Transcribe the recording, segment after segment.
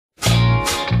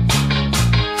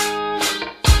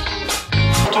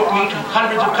took me to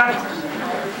hundreds of countries.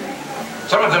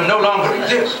 Some of them no longer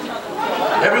exist.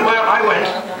 Everywhere I went,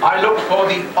 I looked for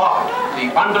the odd, the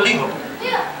unbelievable.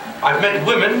 I've met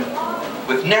women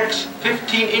with necks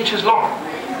 15 inches long,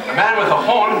 a man with a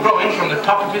horn growing from the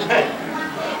top of his head.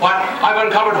 Why, I've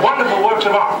uncovered wonderful works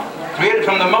of art, created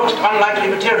from the most unlikely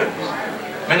materials.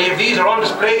 Many of these are on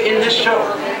display in this show.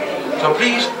 So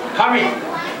please, come in,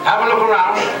 have a look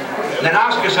around, and then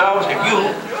ask yourselves if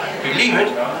you believe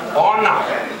it or not.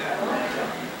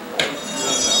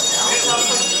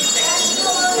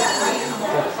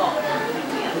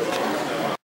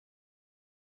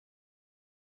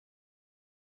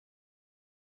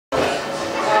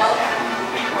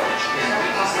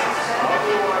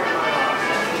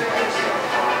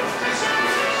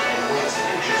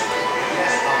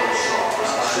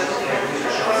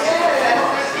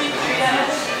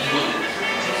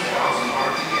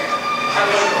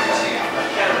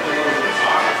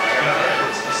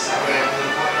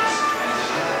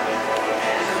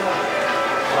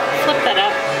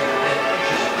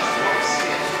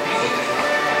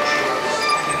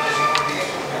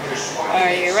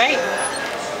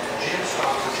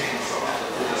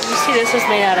 This was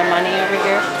made out of money over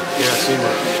here. Yeah, I've seen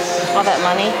that. All that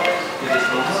money.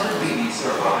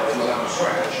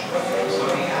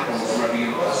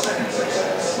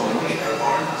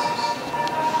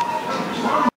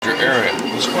 Your area,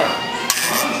 the square.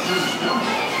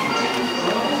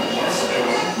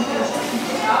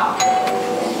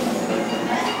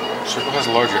 Circle has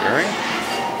a larger area?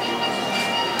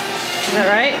 Is that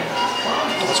right?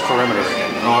 That's perimeter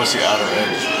again. Oh, it's the outer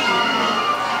edge.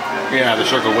 Yeah, the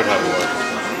circle would have a large.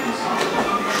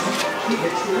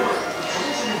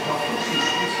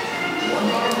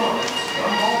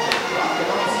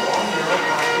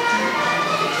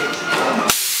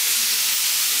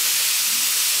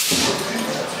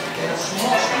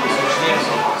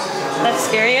 That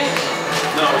scare you?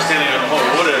 No, I was standing on the whole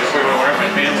wood if we were wearing my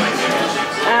pants like that.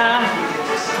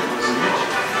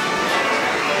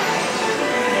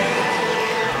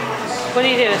 What do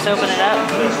you do? Just open it up?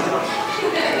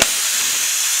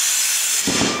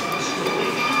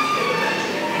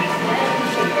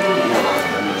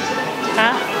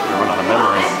 Huh? You're running out of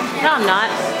memory. No, I'm not.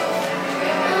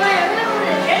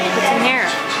 What's in here?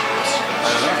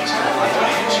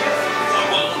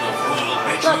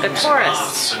 Look, a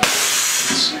tourist.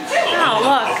 Oh,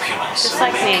 look. Just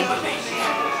like me.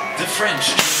 The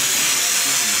French.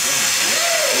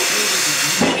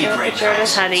 Look at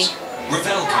Jordan's honey.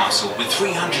 Revel Castle with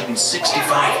 365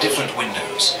 different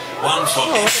windows, one for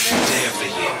every day of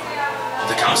the year.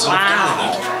 The Castle of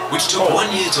Galliard, which took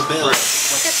 1 year to build,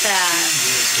 Look at that. 2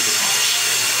 years to demolish.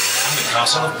 And the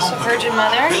Castle of Pompadour, Virgin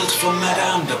Mother? built for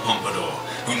Madame de Pompadour,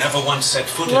 who never once set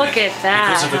foot Look in it at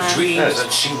that, because of a huh? dream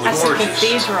that she would That's a purchase.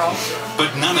 cathedral.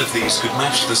 But none of these could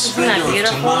match the Isn't that splendor of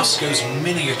beautiful? Tomasco's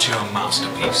miniature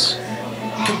masterpiece.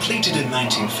 Completed in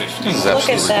 1950, This is Look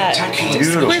at absolutely that.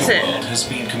 spectacular Exquisite. world has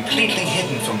been completely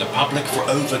hidden from the public for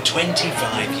over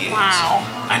 25 years. Wow.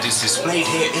 And is displayed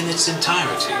here in its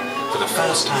entirety for the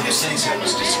first time since it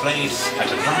was displayed at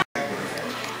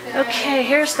a Okay,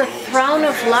 here's the Throne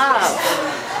of Love.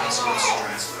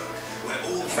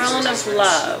 Throne of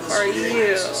Love. Are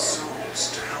you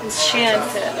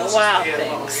enchanted, a wild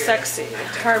thing, sexy,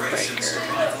 heartbreaker,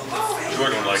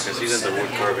 Jordan would like this. He's into wood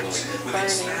carving.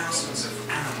 burning?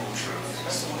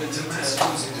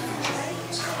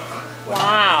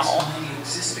 Wow.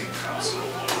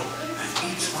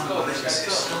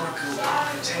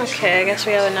 Okay, I guess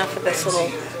we have enough of this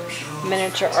little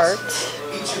miniature art.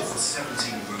 Each of the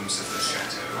 17 rooms of the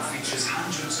chateau features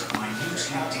hundreds of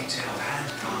minutely detailed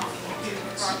hand-carved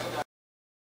objects.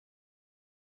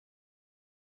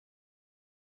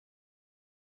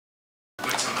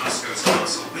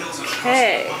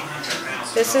 Okay,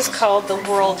 this is called The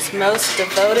World's Most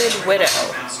Devoted Widow.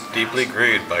 Deeply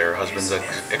grieved by her husband's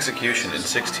execution in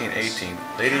 1618,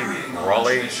 Lady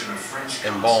Raleigh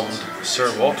embalmed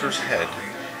Sir Walter's head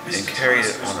and carried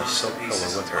it on a silk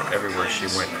pillow with her everywhere she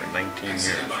went for 19 years.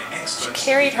 She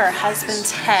carried her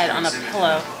husband's head on a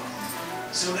pillow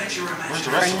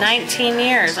for 19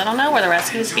 years. I don't know where the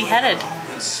rest. He was beheaded.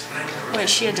 Boy, is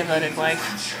she a devoted wife.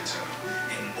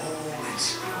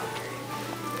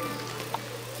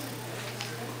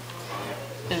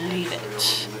 Believe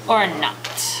it or not.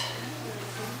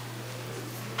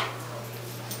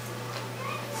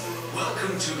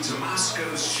 Welcome to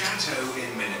Tomasco's Chateau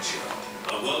in miniature.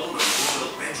 A world of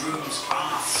royal bedrooms,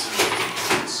 baths, and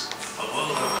kitchens. A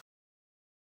world of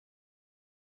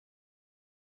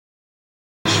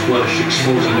splash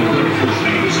exposing the beautiful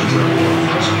ladies and gentlemen.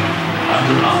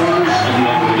 After hours on the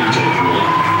operating table,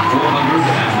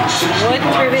 460 Wood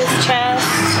through his chest,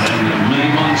 and many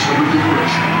months of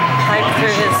recuperation. pipe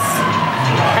through his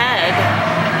head.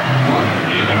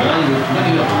 Along with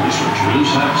many other researchers,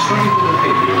 have studied the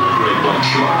behavior of great white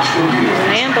sharks for years. There's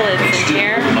an ambulance in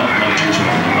here. Not much is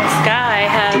known about This guy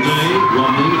has Today,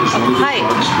 Romney is a one of the pipe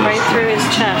shark's right best through his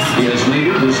friends. chest. He has made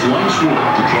it his life's work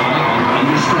to try and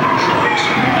understand sharks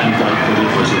and fight for their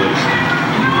preservation.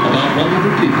 About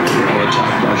 100 people are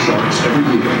attacked by sharks every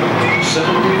year. 75%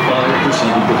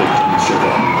 of the victims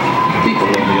survive. People,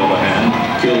 on the other hand,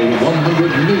 kill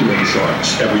 100 million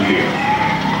sharks every year.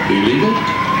 Believe it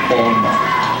or not.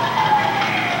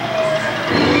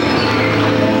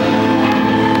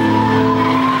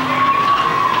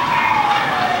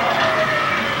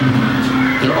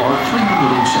 There are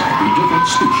 370 different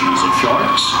species of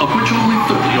sharks, of which only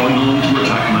 30 are known to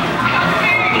attack man.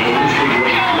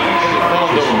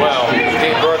 Well,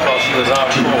 Steve Burkhoff was out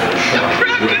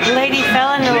cold. Lady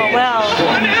fell into a well,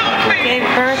 gave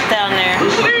birth down there.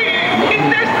 Please,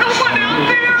 there's someone out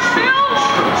there. Help!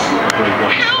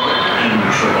 Help!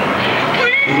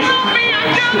 Please help me. I'm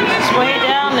down this It's way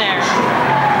down there.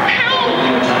 Help!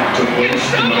 Can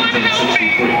someone help me?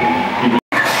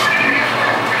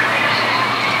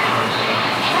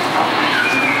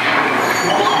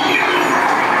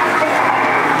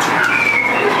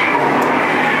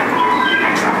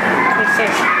 What's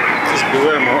this? This is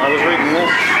Guillermo. I was reading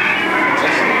this.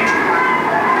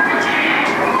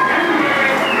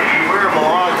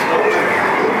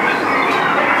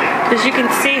 Because you can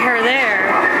see her there.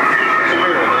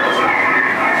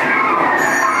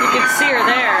 You can see her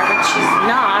there, but she's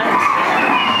not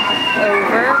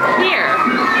over here.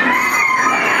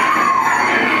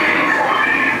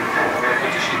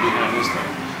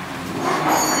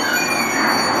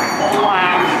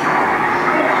 Wow.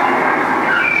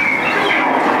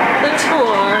 The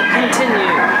tour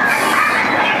continues.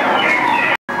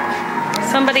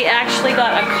 Somebody actually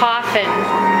got a coffin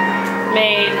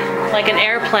made like an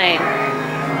airplane.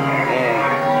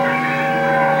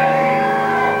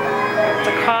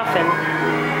 The coffin.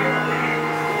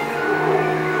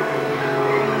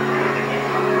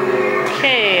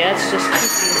 Okay, that's just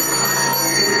creepy.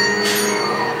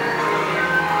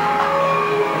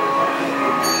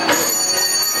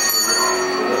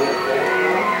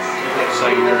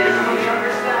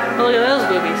 Oh, look at those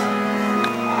boobies.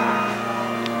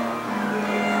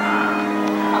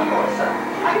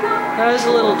 That was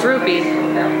a little droopy.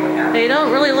 They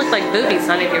don't really look like boobies,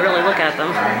 honey, if you really look at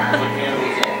them.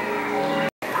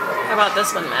 How about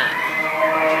this one, Matt?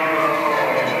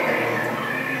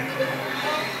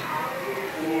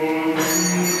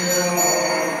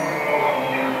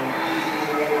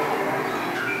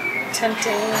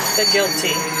 Tempting the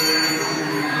guilty.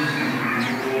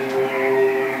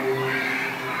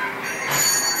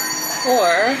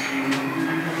 Or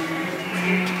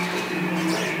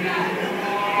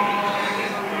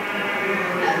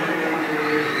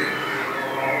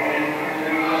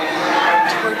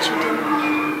torture them.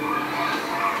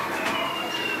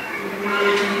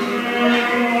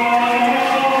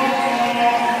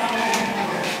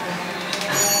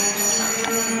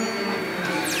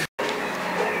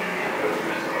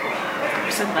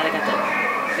 I'm so glad I got that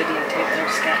videotape their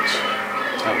sketch.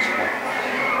 That was cool.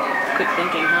 Quick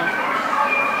thinking, huh?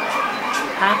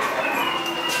 Huh?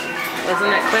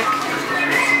 Wasn't it quick?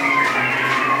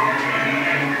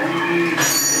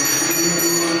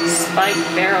 Spike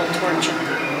barrel torture.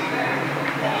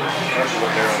 That's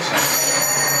what Daryl said.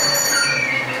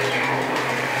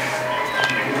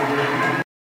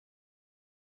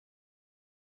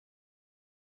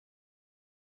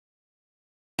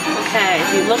 Okay, if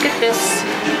you look at this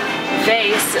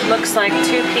vase, it looks like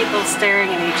two people staring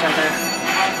at each other.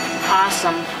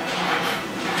 Awesome.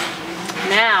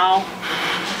 Now,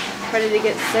 ready to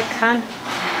get sick, hon?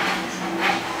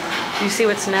 Do you see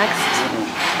what's next?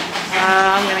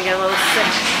 I'm gonna get a little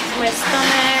sick to my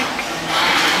stomach.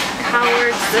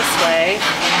 Cowards this way.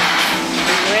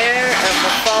 Beware of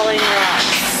the falling rock.